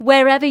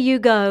Wherever you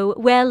go,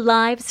 we're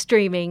live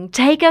streaming.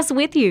 Take us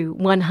with you.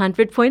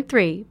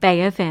 100.3 Bay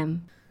FM.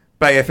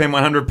 Bay FM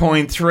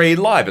 100.3,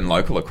 live and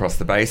local across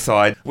the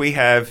Bayside. We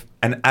have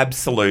an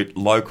absolute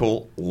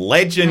local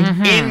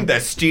legend in the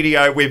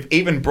studio. We've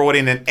even brought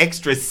in an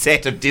extra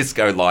set of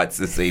disco lights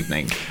this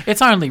evening.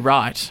 It's only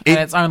right, and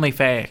it's only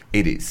fair.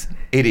 It is.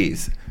 It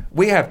is.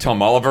 We have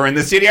Tom Oliver in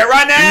the studio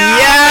right now.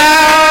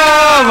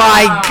 Yo!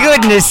 My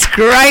goodness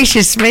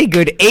gracious me.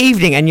 Good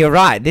evening. And you're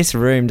right, this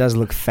room does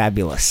look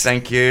fabulous.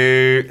 Thank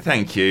you.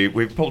 Thank you.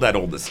 We've pulled out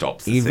all the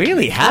stops. You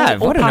really have.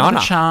 What an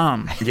honour.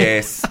 Charm.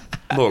 Yes.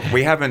 Look,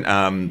 we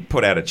haven't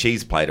put out a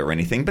cheese plate or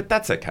anything, but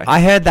that's okay.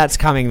 I heard that's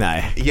coming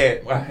though. Yeah.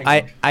 Well,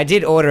 hang on. I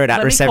did order it at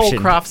Let reception. me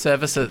call craft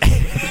services.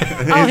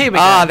 Oh, here we go.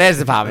 Oh, there's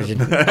the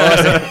Parmesan.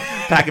 Awesome.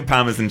 Pack of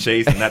Parmesan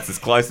cheese, and that's as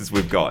close as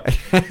we've got.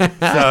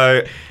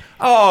 So,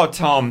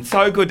 Tom,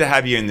 so good to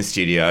have you in the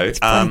studio. It's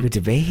very good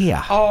to be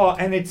here.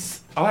 And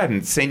I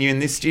haven't seen you in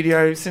this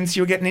studio since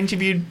you were getting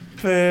interviewed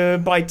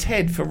by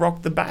Ted for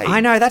Rock the Bay.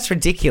 I know, that's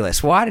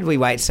ridiculous. Why did we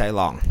wait so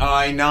long?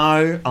 I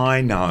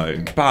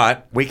know.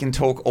 But we can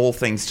talk all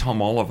things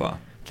Tom Oliver.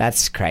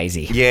 That's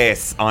crazy.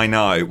 Yes, I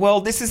know. Well,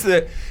 this is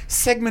the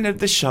segment of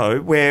the show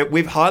where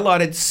we've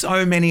highlighted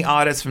so many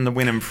artists from the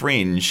Wynnum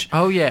Fringe.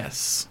 Oh,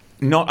 yes.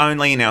 Not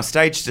only in our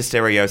Stage to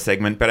Stereo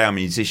segment, but our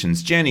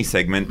Musician's Journey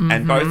segment.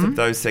 And both of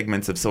those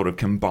segments have sort of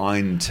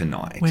combined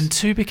tonight. When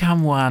two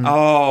become one.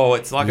 Oh,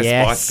 it's like a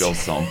Spice Girls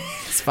song.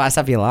 Spice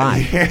up your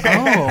life.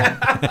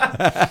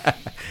 Oh.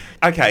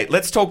 Okay,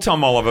 let's talk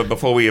Tom Oliver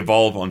before we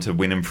evolve onto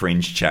Wynnum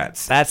Fringe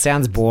chats. That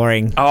sounds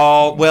boring.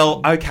 Oh,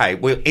 well, okay.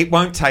 Well, it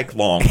won't take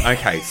long.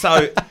 Okay,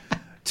 so,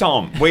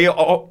 Tom, we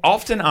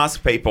often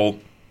ask people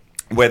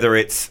whether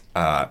it's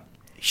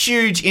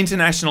huge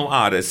international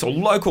artists or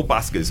local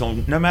buskers or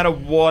no matter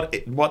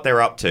what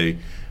they're up to.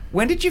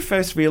 When did you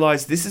first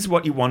realise this is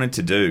what you wanted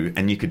to do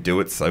and you could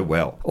do it so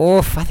well?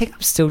 Oof, I think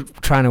I'm still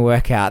trying to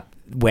work out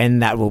when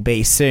that will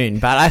be soon.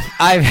 But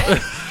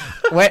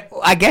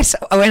I guess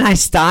when I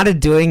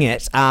started doing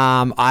it,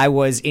 I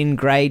was in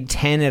grade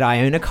 10 at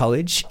Iona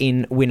College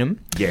in Wynnum.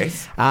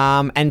 Yes.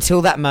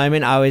 Until that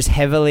moment, I was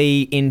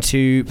heavily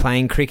into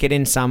playing cricket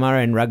in summer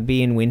and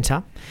rugby in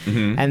winter.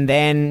 Mm-hmm. And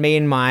then me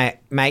and my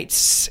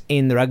mates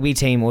in the rugby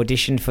team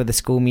auditioned for the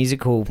school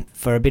musical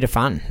for a bit of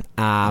fun.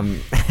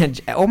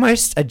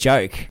 Almost a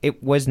joke.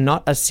 It was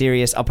not a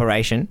serious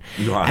operation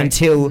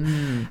until...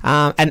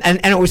 and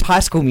it was High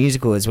School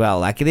Musical as well.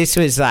 Like, this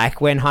was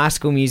like when High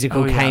School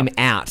Musical came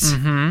out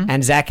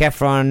and Zac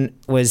Efron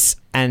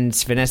and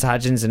Vanessa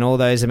Hudgens and all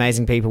those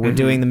amazing people were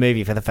doing the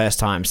movie for the first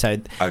time. So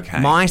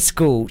my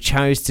school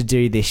chose to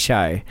do this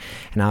show.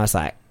 And I was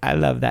like, I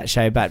love that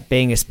show, but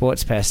being a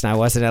sports person, I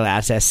wasn't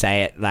allowed to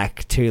say it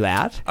like too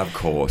loud. Of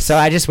course. So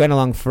I just went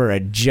along for a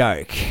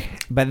joke.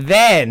 But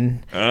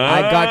then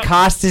I got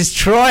cast as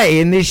Troy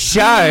in this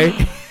show.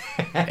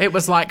 It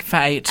was like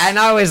fate. And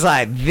I was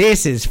like,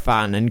 this is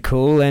fun and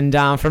cool. And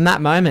from that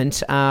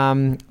moment,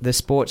 the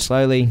sport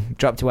slowly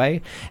dropped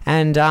away.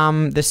 And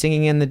the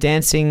singing and the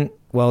dancing...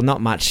 Well,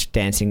 not much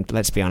dancing,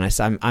 let's be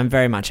honest. I'm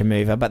very much a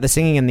mover, but the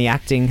singing and the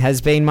acting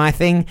has been my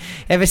thing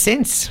ever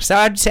since. So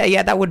I'd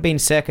say, that would have been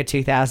circa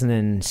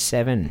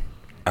 2007.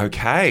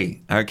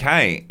 Okay.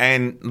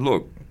 And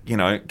look,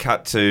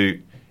 cut to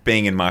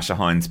being in Marsha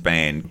Hines'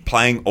 band,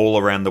 playing all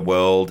around the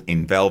world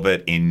in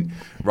Velvet, in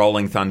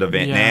Rolling Thunder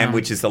Vietnam,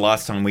 which is the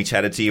last time we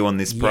chatted to you on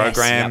this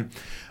program.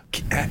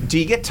 Yep. Do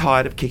you get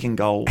tired of kicking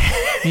goals?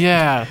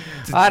 Yeah.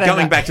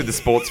 Going back to the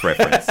sports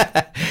reference.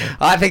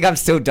 I think I'm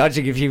still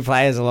dodging a few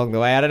players along the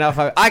way. I don't know if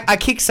I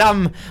kick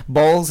some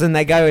balls and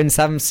they go in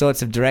some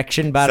sorts of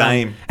direction. But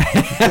Same.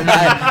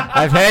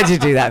 I've heard you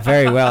do that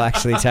very well,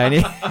 actually,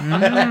 Tony.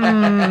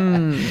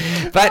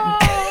 But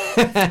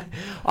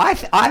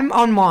I'm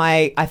on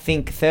my, I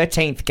think,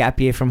 13th gap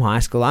year from high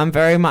school. I'm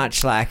very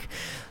much like...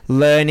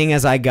 learning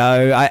as I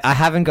go. I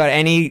haven't got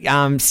any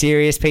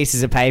serious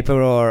pieces of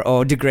paper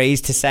or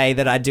degrees to say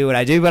that I do what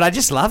I do, but I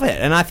just love it.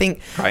 And I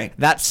think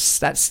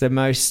that's the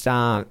most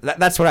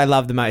that's what I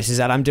love the most, is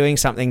that I'm doing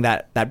something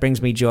that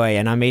brings me joy,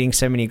 and I'm meeting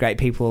so many great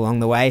people along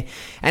the way.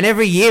 And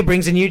every year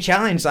brings a new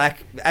challenge,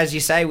 like as you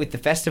say with the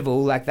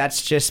festival, like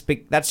that's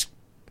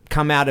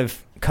come out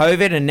of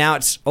COVID, and now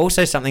it's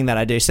also something that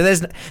I do. So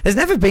there's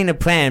never been a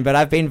plan, but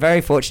I've been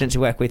very fortunate to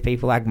work with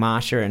people like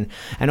Marsha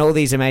and all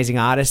these amazing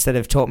artists that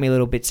have taught me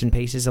little bits and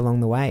pieces along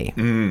the way.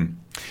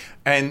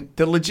 And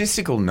the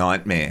logistical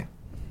nightmare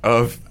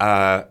of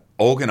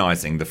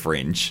organising the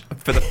Fringe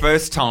for the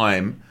first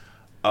time.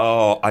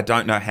 I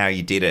don't know how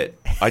you did it.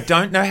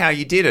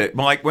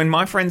 Like, when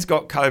my friends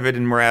got COVID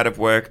and were out of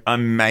work, I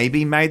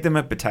maybe made them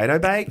a potato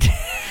bake.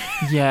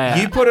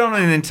 Yeah. You put on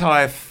an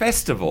entire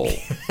festival.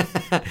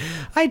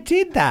 I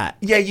did that.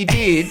 Yeah, you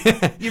did.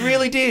 You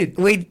really did.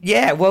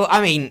 Well,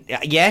 I mean,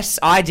 yes,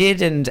 I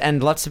did,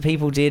 and lots of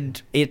people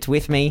did it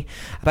with me.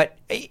 But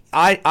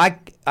I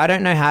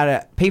don't know how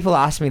to... People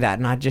ask me that,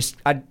 and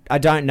I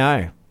don't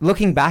know.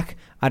 Looking back,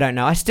 I don't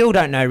know. I still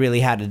don't know really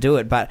how to do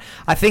it, but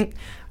I think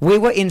we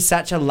were in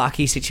such a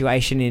lucky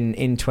situation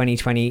in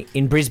 2020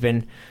 in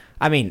Brisbane.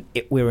 I mean,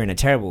 we were in a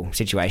terrible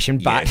situation,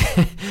 but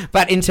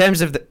but in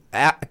terms of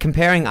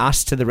comparing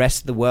us to the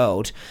rest of the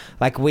world,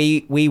 like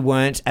we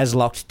weren't as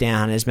locked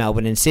down as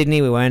Melbourne and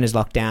Sydney. We weren't as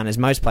locked down as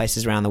most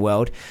places around the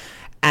world.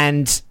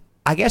 And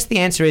I guess the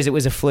answer is it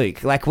was a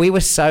fluke. Like, we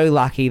were so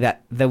lucky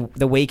that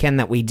the weekend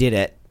that we did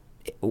it,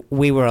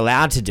 we were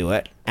allowed to do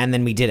it, and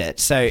then we did it.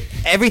 So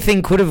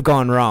everything could have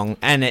gone wrong,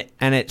 and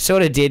it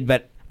sort of did,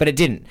 but it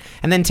didn't.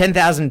 And then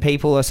 10,000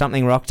 people or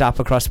something rocked up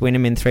across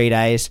Wynnum in 3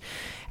 days.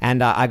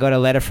 And I got a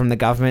letter from the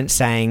government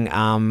saying,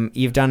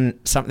 you've done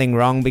something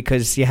wrong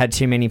because you had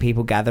too many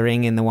people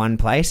gathering in the one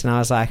place. And I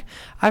was like,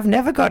 I've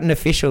never got an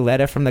official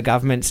letter from the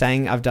government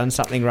saying I've done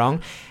something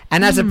wrong.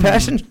 And as a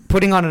person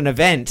putting on an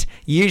event,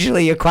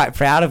 usually you're quite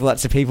proud of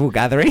lots of people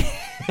gathering.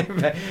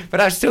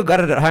 but I've still got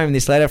it at home,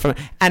 this letter from...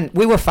 And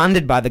we were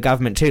funded by the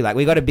government too. Like,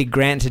 we got a big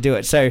grant to do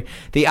it. So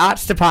the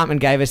arts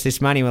department gave us this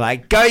money. We're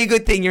like, go, you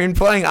good thing, you're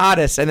employing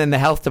artists. And then the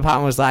health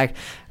department was like,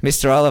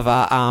 Mr.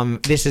 Oliver,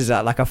 this is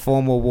like a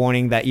formal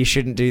warning that you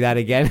shouldn't do that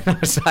again. And I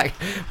was like,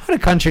 what a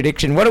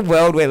contradiction. What a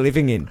world we're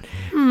living in.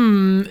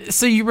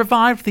 So you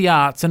revived the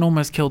arts and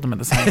almost killed them at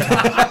the same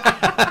time.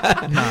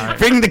 No.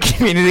 Bring the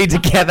community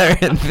together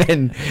and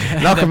then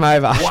knock them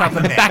over. Shove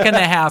them back in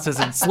their houses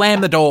and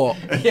slam the door.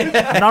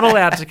 Not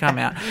allowed to come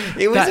out.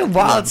 It was a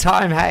wild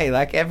time, hey.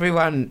 Like,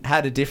 everyone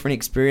had a different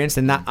experience,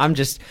 and that I'm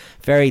just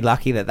very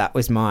lucky that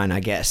was mine, I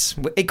guess.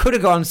 It could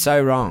have gone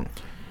so wrong.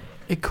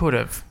 It could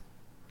have.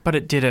 But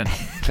it didn't.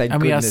 Thank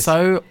and we are goodness.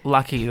 so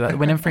lucky that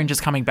Wynnum Fringe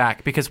is coming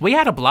back, because we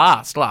had a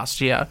blast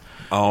last year.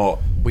 Oh,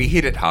 we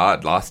hit it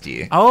hard last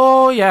year.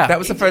 Oh, yeah. That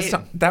was the first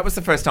time. That was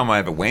the first time I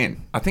ever went.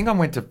 I think I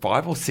went to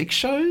 5 or 6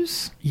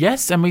 shows.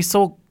 Yes, and we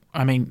saw,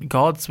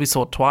 Gods, we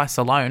saw it twice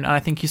alone. And I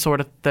think you saw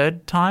it a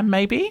third time,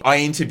 maybe? I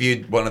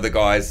interviewed one of the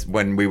guys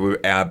when we were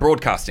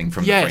broadcasting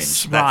from the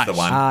Yes, Fringe. That's right. the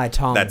one. Ah,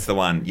 Tom. That's the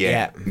one.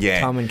 Yeah.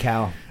 Tom and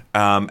Cal.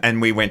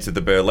 And we went to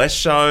the Burlesque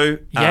show.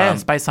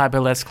 Yes, Bayside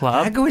Burlesque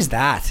Club. How good was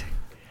that?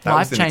 That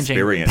was an Life-changing.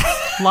 experience.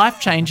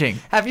 Life-changing.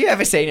 Have you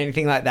ever seen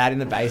anything like that in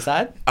the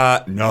Bayside?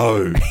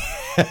 No.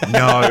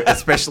 No,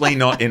 especially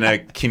not in a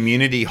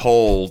community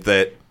hall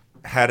that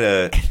had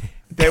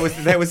there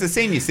was a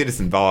senior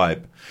citizen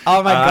vibe.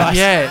 Oh my gosh.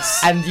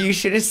 Yes. And you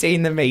should have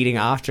seen the meeting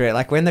after it.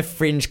 Like, when the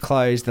Fringe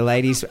closed, the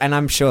ladies, and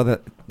I'm sure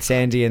that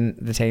Sandy and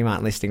the team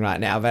aren't listening right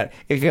now, but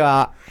if you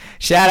are,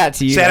 shout out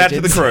to you. Shout out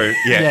to the legends. crew.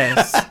 Yeah.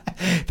 Yes.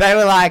 They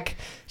were like,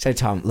 so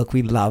Tom, look,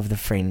 we love the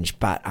Fringe,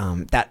 but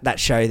that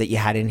show that you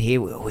had in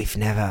here, we've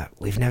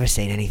never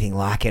seen anything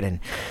like it, and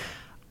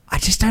I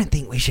just don't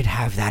think we should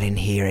have that in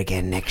here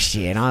again next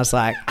year. And I was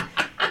like,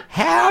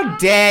 how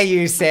dare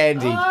you,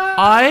 Sandy?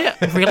 I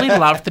really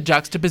loved the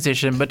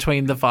juxtaposition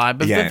between the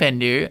vibe of the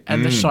venue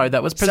and the show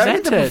that was So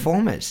presented. did the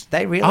performers.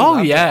 They really Oh,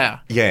 loved yeah.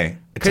 Yeah.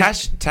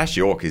 Tash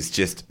York is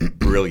just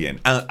brilliant.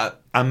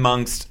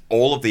 Amongst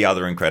all of the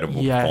other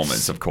incredible Yes.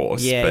 performers, of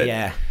course. Yeah, but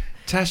yeah.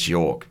 Tash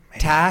York. it.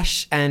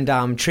 Tash and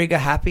Trigger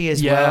Happy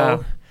as Yeah.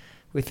 well,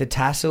 with the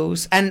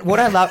tassels. And what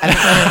I love...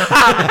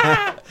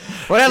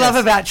 love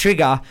about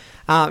Trigger...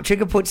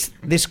 Trigger puts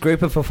this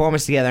group of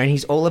performers together, and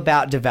he's all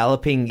about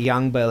developing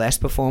young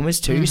burlesque performers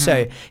too.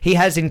 So he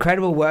has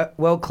incredible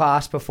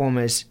world-class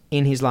performers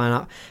in his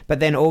lineup, but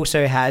then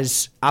also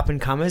has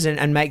up-and-comers,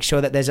 and makes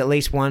sure that there's at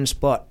least one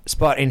spot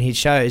in his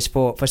shows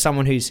for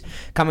someone who's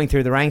coming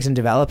through the ranks and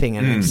developing.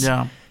 And it's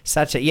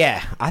such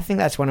a... I think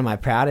that's one of my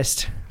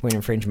proudest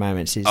Wynnum Fringe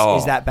moments is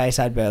that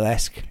Bayside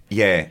Burlesque.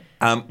 Yeah.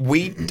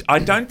 I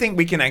don't think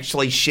we can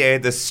actually share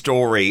the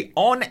story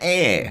on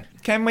air.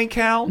 Can we,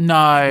 Cal?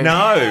 No.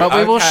 But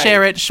we will Okay.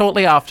 share it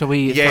shortly after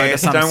we throw to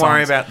Yes, some don't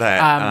worry songs. about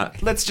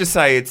that. Let's just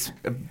say it's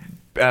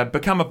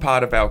become a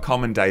part of our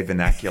common day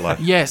vernacular.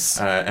 Yes.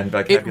 And It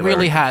vocabulary.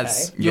 really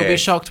has. Okay. You'll be Yes.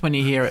 shocked when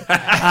you hear it.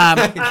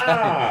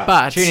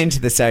 But Tune into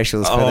the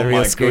socials for Oh the real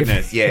my scoop.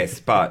 goodness, yes,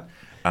 but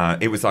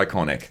it was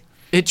iconic.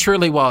 it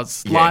truly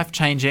was Yeah.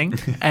 life-changing.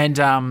 And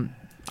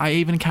I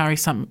even carry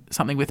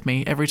something with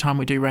me every time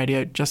we do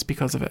radio just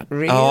because of it.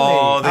 Really?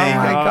 Oh, there you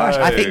my go. gosh.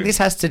 I think this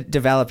has to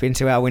develop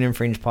into our Wynnum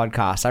Fringe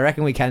podcast. I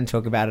reckon we can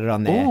talk about it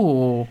on there.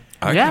 Ooh.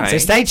 Okay. Yeah. So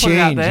stay Put it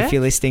out tuned there. if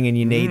you're listening and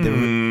you need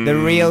the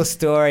real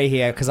story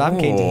here, because I'm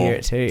keen to hear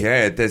it too.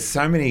 Yeah, there's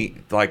so many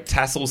like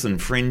tassels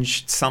and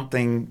fringe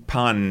something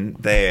pun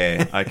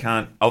there.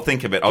 I'll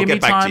think of it. I'll Give get me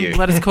back time, to you.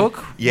 let us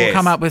cook. Yes. We'll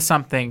come up with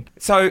something.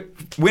 So,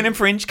 Wynnum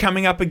Fringe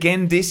coming up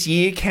again this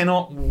year.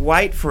 Cannot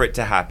wait for it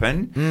to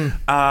happen.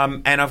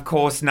 And of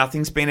course,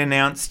 nothing's been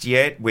announced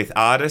yet with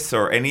artists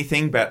or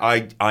anything, but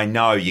I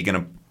know you're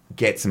going to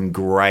get some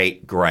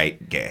great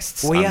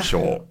guests, I'm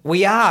sure.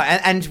 We are.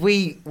 And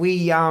we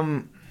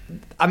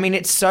I mean,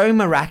 it's so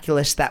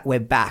miraculous that we're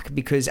back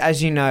because,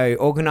 as you know,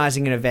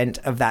 organising an event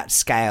of that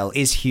scale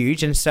is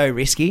huge and so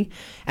risky.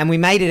 And we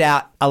made it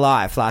out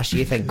alive last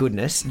year, thank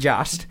goodness,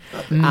 just.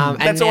 And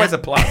That's always a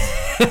plus.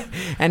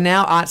 And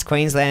now Arts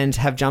Queensland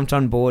have jumped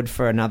on board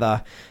for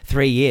another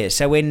 3 years.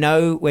 So we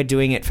know we're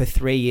doing it for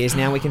 3 years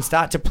now. We can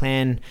start to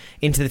plan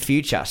into the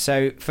future.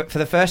 So for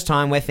the first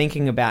time, we're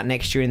thinking about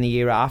next year and the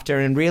year after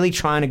and really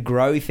trying to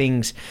grow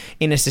things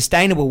in a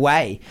sustainable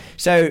way.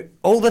 So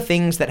all the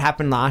things that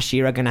happened last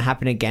year are going to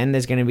happen again.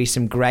 There's going to be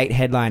some great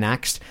headline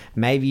acts.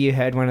 Maybe you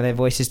heard one of their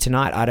voices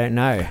tonight. I don't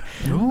know.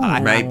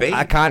 Maybe.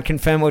 I can't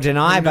confirm or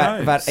deny, Who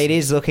knows? but it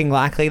is looking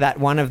likely that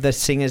one of the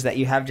singers that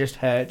you have just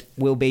heard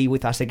will be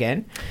with us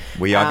again.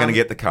 We are going to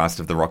get the cast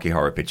of the Rocky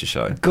Horror Picture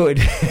Show. Good.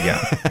 Yeah.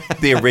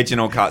 The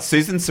original cast.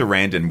 Susan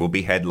Sarandon will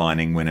be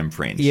headlining Wynnum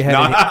Fringe. You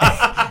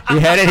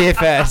heard it here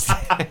first.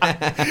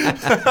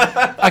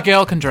 A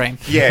girl can dream.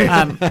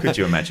 Yeah. Could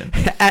you imagine?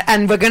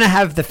 And we're going to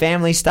have the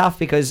family stuff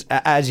because,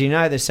 as you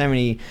know, there's so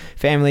many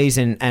families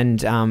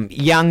and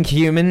young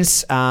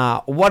humans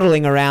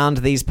waddling around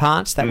these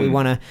parts that we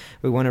want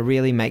to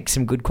really make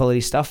some good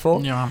quality stuff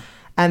for. Yeah.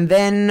 And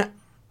then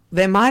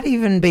there might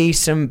even be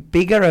some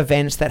bigger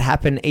events that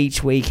happen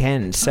each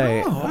weekend. So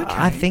okay.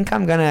 I think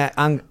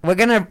we're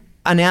gonna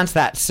announce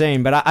that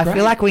soon. But I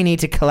feel like we need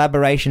to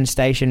collaboration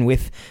station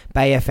with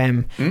Bay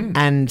FM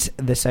and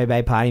the So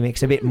Bay Party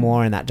Mix a bit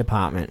more in that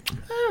department.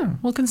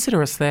 Well,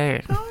 consider us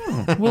there.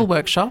 We'll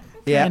workshop.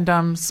 Yeah.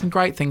 And some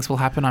great things will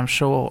happen, I'm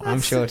sure. I'm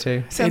sure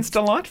too. Sounds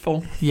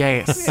delightful.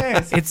 Yes.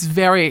 Yes. It's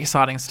very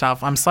exciting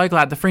stuff. I'm so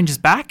glad the Fringe is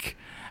back.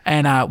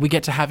 And we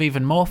get to have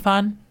even more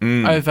fun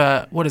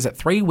over,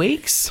 3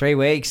 weeks? 3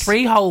 weeks.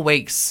 3 whole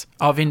weeks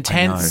of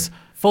intense,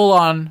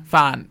 full-on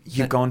fun.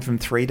 You've gone from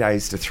 3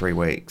 days to 3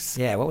 weeks.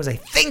 Yeah, what was I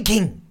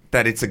thinking?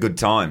 That it's a good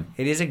time.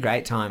 It is a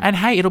great time. And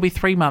hey, it'll be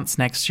 3 months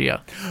next year.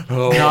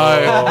 Oh.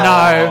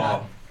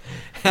 No.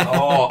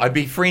 Oh, I'd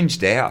be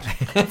fringed out.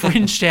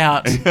 Fringed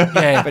out.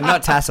 Yeah. But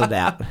not tasseled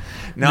out.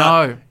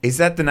 No. Is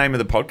that the name of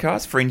the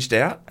podcast? Fringed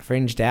out?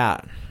 Fringed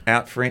out.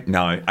 Out fringe?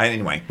 No.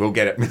 Anyway, we'll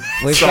get it.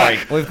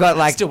 We've got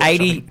like Still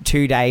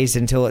 82 days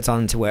until it's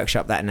on to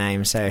workshop that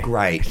name. So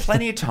Great.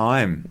 Plenty of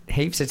time.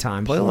 heaps of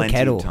time. Boil the Plenty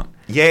kettle. of time.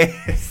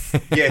 Yes.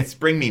 Yes.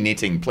 Bring me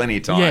knitting. Plenty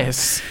of time.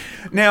 Yes.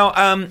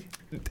 Now,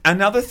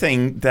 another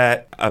thing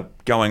that,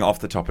 going off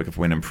the topic of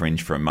Wynnum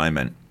Fringe for a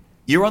moment,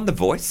 you're on The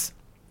Voice.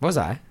 Was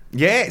I?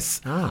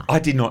 Yes. Ah. I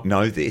did not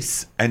know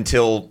this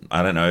until,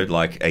 I don't know,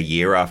 like a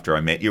year after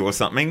I met you or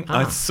something.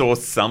 I saw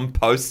some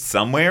post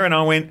somewhere and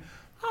I went,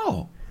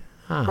 oh,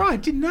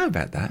 right, didn't know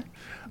about that.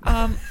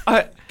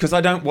 Because I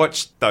don't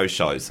watch those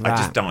shows. I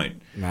just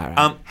don't.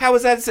 Right. How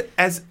was that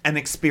as an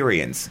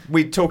experience?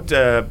 We talked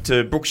to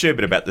Brooke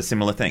Sherbert about the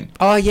similar thing.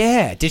 Oh,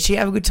 yeah. Did she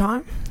have a good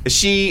time?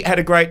 She had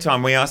a great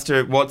time. We asked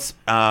her what's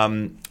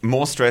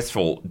more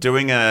stressful,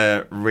 doing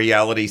a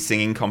reality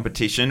singing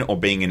competition or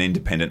being an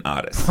independent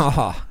artist.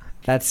 Oh,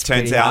 that's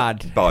Turns pretty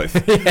out hard. both.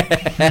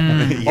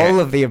 All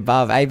of the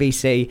above.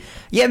 ABC.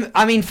 Yeah,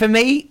 I mean, for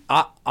me,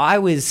 I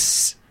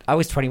was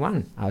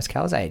 21. I was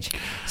Cal's age.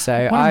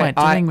 So What am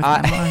I doing with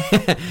my life?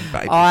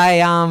 Baby.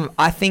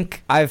 I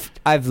think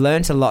I've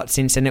learnt a lot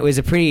since, and it was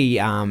a pretty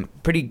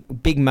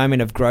big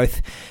moment of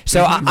growth.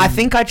 So I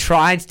think I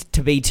tried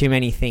to be too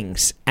many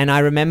things, and I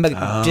remember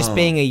just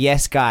being a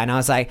yes guy, and I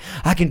was like,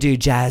 I can do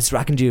jazz,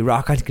 I can do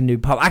rock, I can do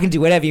pop, I can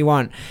do whatever you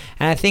want.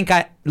 And I think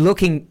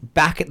looking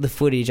back at the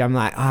footage, I'm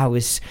like, I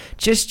was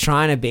just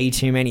trying to be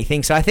too many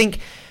things. So I think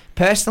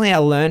personally, I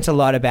learnt a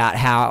lot about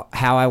how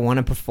I want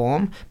to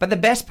perform. But the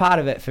best part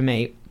of it for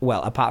me,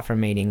 well, apart from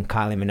meeting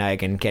Kylie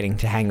Minogue and getting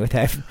to hang with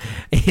her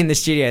in the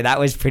studio, that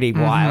was pretty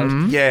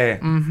wild. Yeah.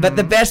 But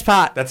the best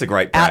part, That's a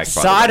great brag,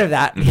 outside by of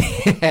that,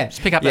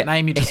 Just pick up that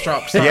name you just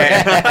dropped. Sorry.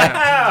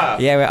 Yeah.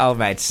 yeah, we're old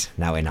mates.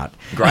 No, we're not.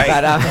 Great.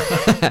 But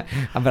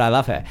I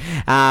love her.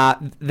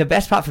 The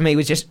best part for me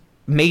was just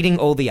meeting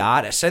all the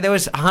artists. So there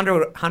was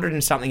 100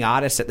 and something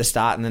artists at the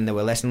start, and then there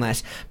were less and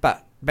less.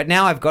 But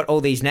now I've got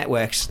all these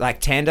networks, like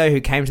Tando,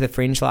 who came to the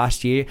Fringe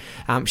last year.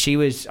 She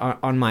was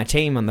on my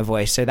team on The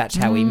Voice, so that's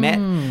how we met.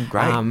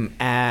 Great.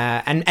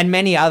 And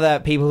many other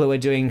people who are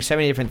doing so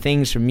many different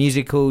things, from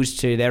musicals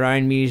to their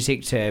own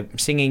music to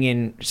singing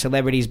in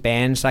celebrities'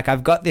 bands. Like,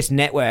 I've got this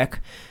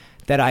network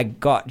that I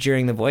got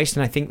during The Voice,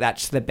 and I think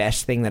that's the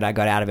best thing that I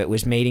got out of it,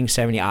 was meeting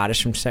so many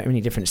artists from so many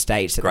different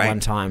states at one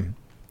time.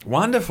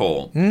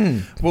 Wonderful.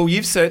 Well,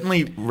 you've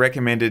certainly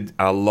recommended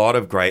a lot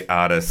of great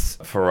artists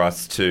for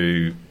us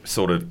to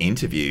sort of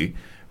interview.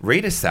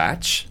 Rita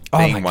Satch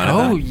being one of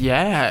them. Oh,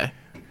 yeah.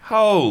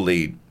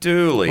 Holy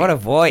dooly. What a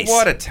voice.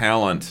 What a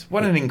talent.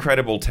 What an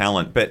incredible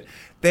talent. But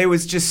there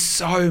was just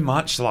so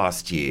much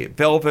last year.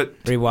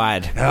 Velvet.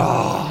 Rewired.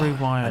 Oh,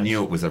 Rewired. I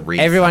knew it was a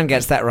read. Everyone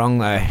gets that wrong,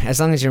 though. As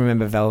long as you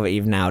remember Velvet,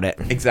 you've nailed it.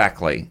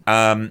 Exactly.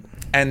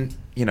 And,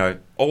 you know,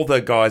 all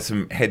the guys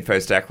from Head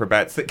First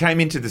Acrobats that came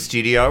into the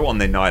studio on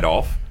their night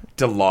off,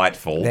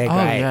 delightful. They're Oh,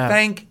 great. yeah.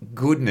 Thank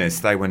goodness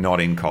they were not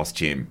in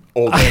costume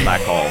or their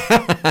lack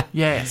of.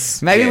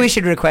 Yes. Maybe Yeah. we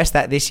should request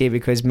that this year,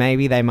 because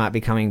maybe they might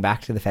be coming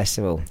back to the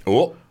festival.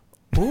 Oh,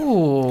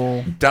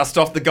 Ooh. dust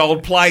off the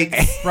gold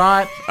plates.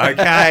 Right.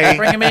 Okay.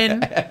 Bring him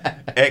in.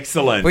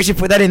 Excellent. We should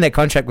put that in their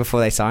contract before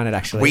they sign it,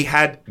 actually. We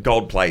had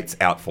gold plates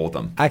out for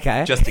them.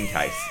 Okay. Just in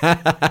case.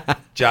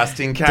 Just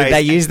in case. Did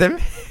they use them?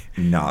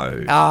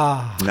 No.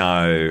 Oh.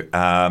 No.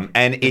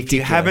 And if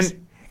you Ridiculous.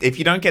 haven't, if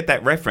you don't get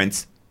that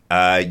reference,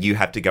 you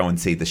have to go and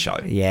see the show.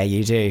 Yeah,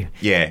 you do.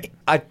 Yeah.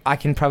 I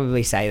can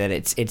probably say that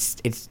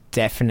it's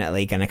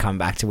definitely going to come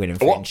back to Wynnum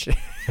Fringe.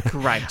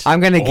 Great. I'm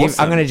going to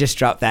Awesome. I'm going to just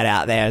drop that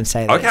out there and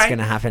say that it's going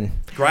to happen.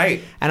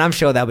 Great. And I'm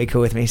sure they'll be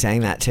cool with me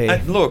saying that too.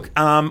 Look,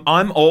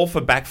 I'm all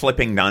for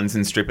backflipping nuns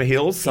and stripper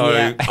heels, so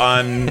Yeah.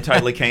 I'm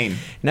totally keen.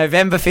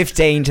 November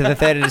 15 to the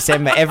 3rd of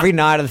December, every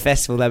night of the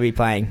festival they'll be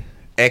playing.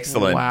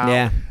 Excellent. Wow.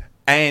 Yeah.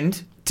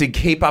 And to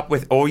keep up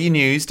with all your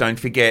news, don't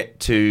forget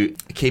to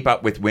keep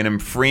up with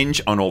Wynnum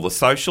Fringe on all the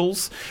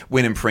socials,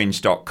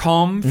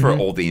 wynnumfringe.com for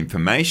all the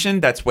information.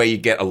 That's where you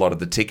get a lot of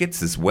the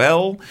tickets as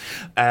well.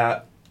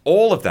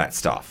 All of that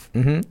stuff.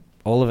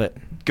 All of it.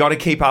 Got to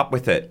keep up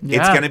with it. Yeah.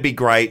 It's going to be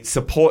great.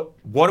 Support.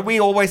 What do we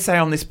always say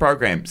on this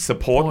program?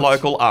 Support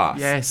local arts.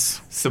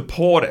 Yes.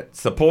 Support it.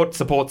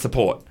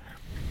 Support.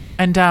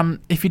 And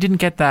if you didn't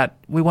get that,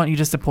 we want you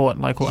to support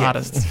local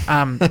artists.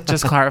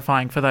 Just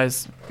clarifying for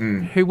those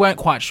who weren't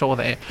quite sure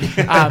there.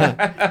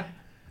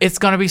 It's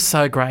going to be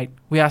so great.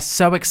 We are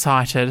so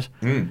excited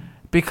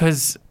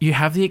because you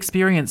have the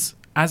experience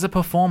as a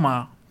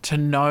performer to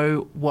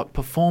know what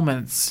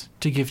performance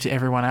to give to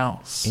everyone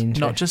else.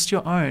 Not just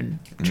your own.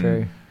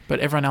 True. But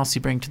everyone else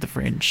you bring to the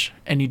Fringe.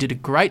 And you did a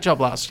great job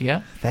last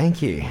year.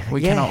 Thank you. We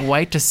cannot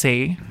wait to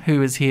see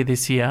who is here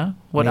this year,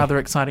 what other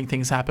exciting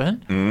things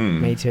happen.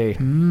 Me too.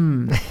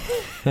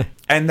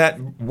 And that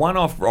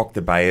one-off Rock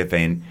the Bay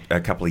event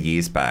a couple of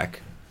years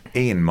back,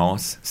 Ian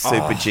Moss,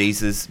 Super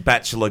Jesus,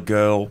 Bachelor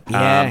Girl.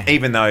 Yeah.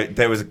 Even though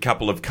there was a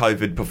couple of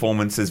COVID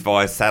performances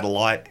via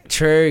satellite.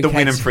 True. The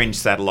Kate's- Wynnum Fringe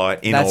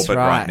satellite in That's orbit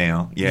right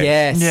now. Yeah.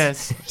 Yes.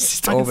 Yes.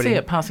 Just I can orbiting. see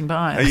it passing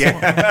by.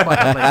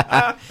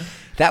 Yeah.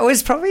 That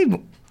was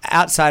probably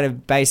outside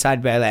of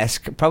Bayside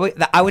Burlesque. Probably,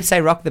 I would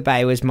say Rock the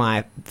Bay was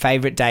my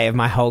favourite day of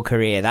my whole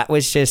career. That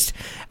was just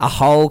a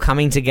whole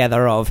coming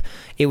together of.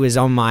 It was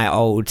on my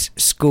old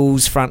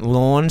school's front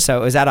lawn, so it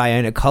was at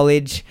Iona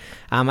College.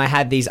 I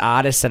had these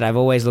artists that I've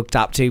always looked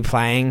up to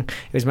playing.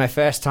 It was my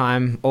first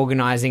time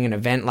organising an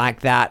event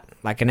like that,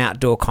 like an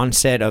outdoor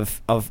concert of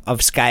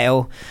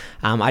scale.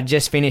 I'd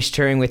just finished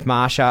touring with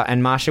Marsha,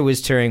 and Marsha was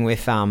touring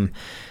with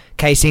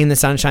Casey and the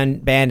Sunshine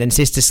Band and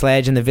Sister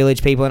Sledge and the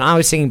Village People, and I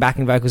was singing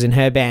backing vocals in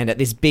her band at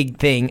this big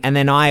thing, and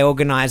then I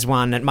organised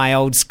one at my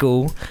old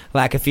school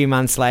like a few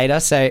months later.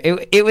 So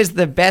it was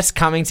the best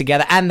coming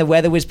together, and the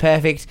weather was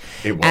perfect.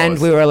 It was. And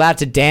we were allowed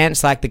to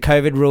dance. Like, the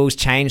COVID rules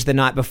changed the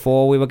night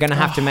before. We were going to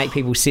have to make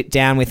people sit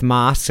down with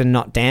masks and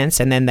not dance,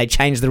 and then they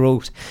changed the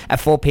rules at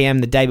 4 p.m.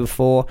 the day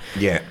before.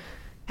 Yeah.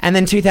 And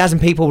then 2,000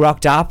 people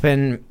rocked up,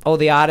 and all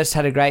the artists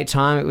had a great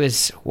time. It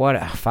was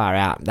far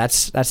out.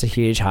 That's a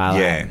huge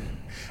highlight. Yeah.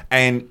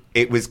 And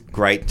it was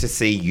great to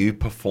see you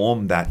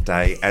perform that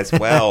day as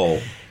well.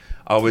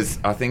 I was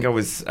having a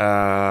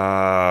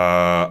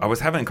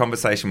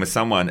conversation with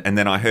someone, and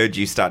then I heard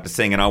you start to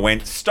sing, and I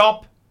went,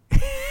 "Stop!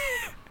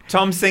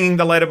 Tom's singing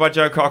The Letter by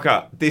Joe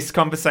Cocker. This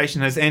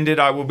conversation has ended.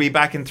 I will be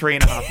back in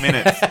 3.5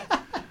 minutes."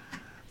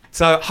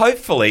 So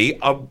hopefully,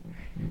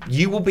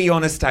 you will be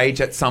on a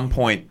stage at some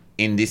point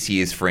in this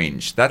year's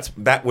Fringe.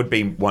 That would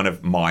be one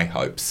of my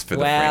hopes for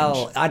the Fringe.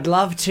 Well, I'd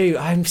love to.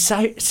 I'm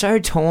so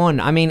torn.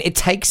 I mean, it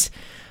takes.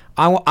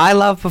 I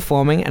love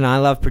performing and I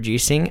love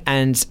producing,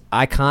 and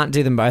I can't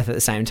do them both at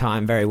the same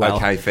time very well.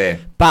 Okay, fair.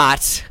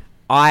 But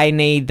I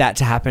need that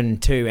to happen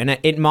too, and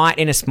it might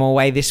in a small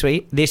way this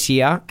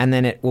year, and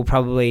then it will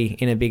probably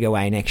in a bigger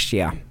way next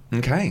year.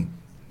 Okay,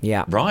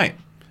 Yeah. right.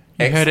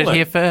 You heard it Excellent.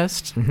 here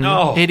first.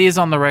 Oh. It is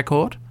on the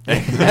record.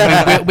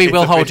 we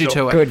will hold you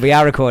to it. Good. We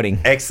are recording.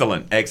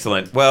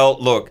 Excellent. Well,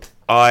 look,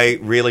 I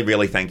really,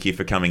 really thank you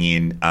for coming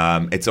in.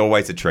 It's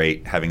always a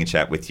treat having a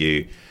chat with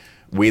you.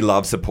 We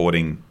love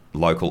supporting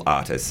local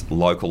artists,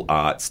 local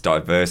arts,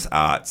 diverse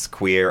arts,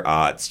 queer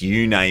arts,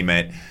 you name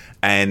it.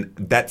 And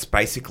that's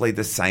basically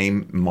the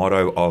same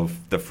motto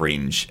of the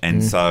Fringe.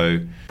 And so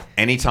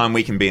anytime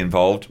we can be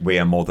involved, we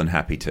are more than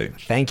happy to.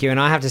 Thank you. And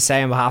I have to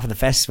say on behalf of the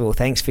festival,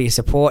 thanks for your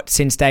support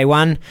since day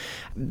one.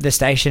 The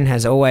station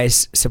has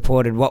always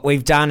supported what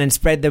we've done and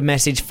spread the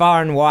message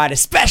far and wide,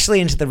 especially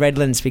into the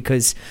Redlands,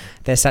 because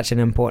they're such an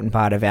important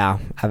part of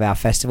our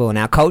festival and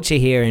our culture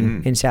here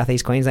in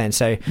Southeast Queensland.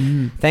 So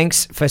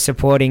thanks for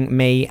supporting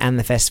me and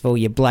the festival,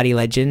 you bloody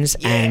legends.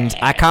 Yeah. And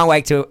I can't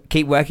wait to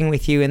keep working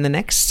with you in the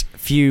next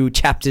few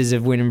chapters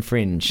of Wynnum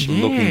Fringe.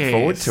 Looking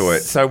forward to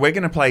it. So we're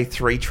going to play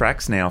 3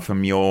 tracks now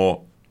from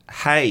your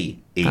Hey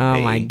EP. Oh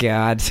my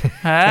God.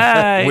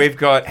 Hey. We've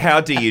got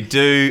How Do You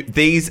Do,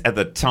 These Are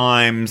the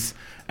Times,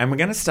 and we're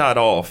going to start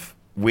off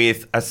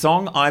with a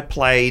song I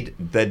played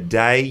the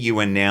day you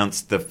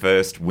announced the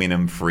first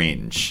Wynnum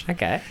Fringe.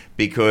 Okay.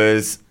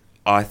 Because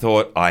I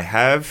thought I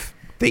have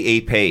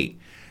the EP.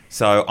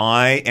 So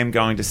I am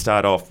going to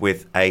start off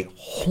with a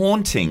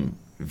haunting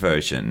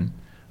version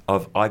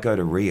of I Go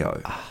to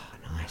Rio.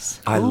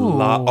 Nice. I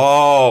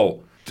love,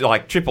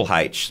 like Triple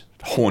H,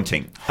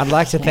 haunting. I'd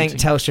like to thank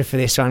Telstra for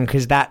this one,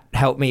 because that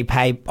helped me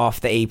pay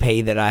off the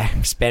EP that I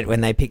spent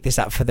when they picked this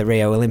up for the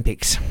Rio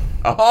Olympics.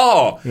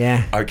 Oh,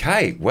 Yeah.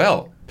 Okay,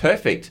 well,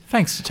 perfect.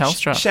 Thanks to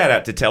Telstra. Shout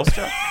out to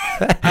Telstra.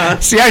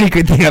 It's the only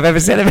good thing I've ever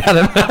said about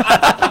them.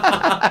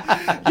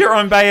 You're here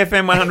on Bay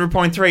FM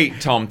 100.3.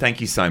 Tom,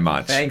 thank you so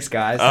much. Thanks,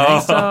 guys.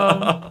 Thanks,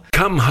 Tom.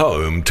 Come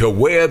home to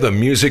where the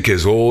music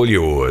is all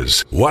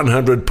yours.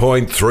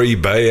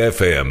 100.3 Bay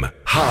FM,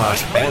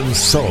 heart and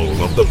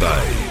soul of the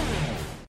Bay.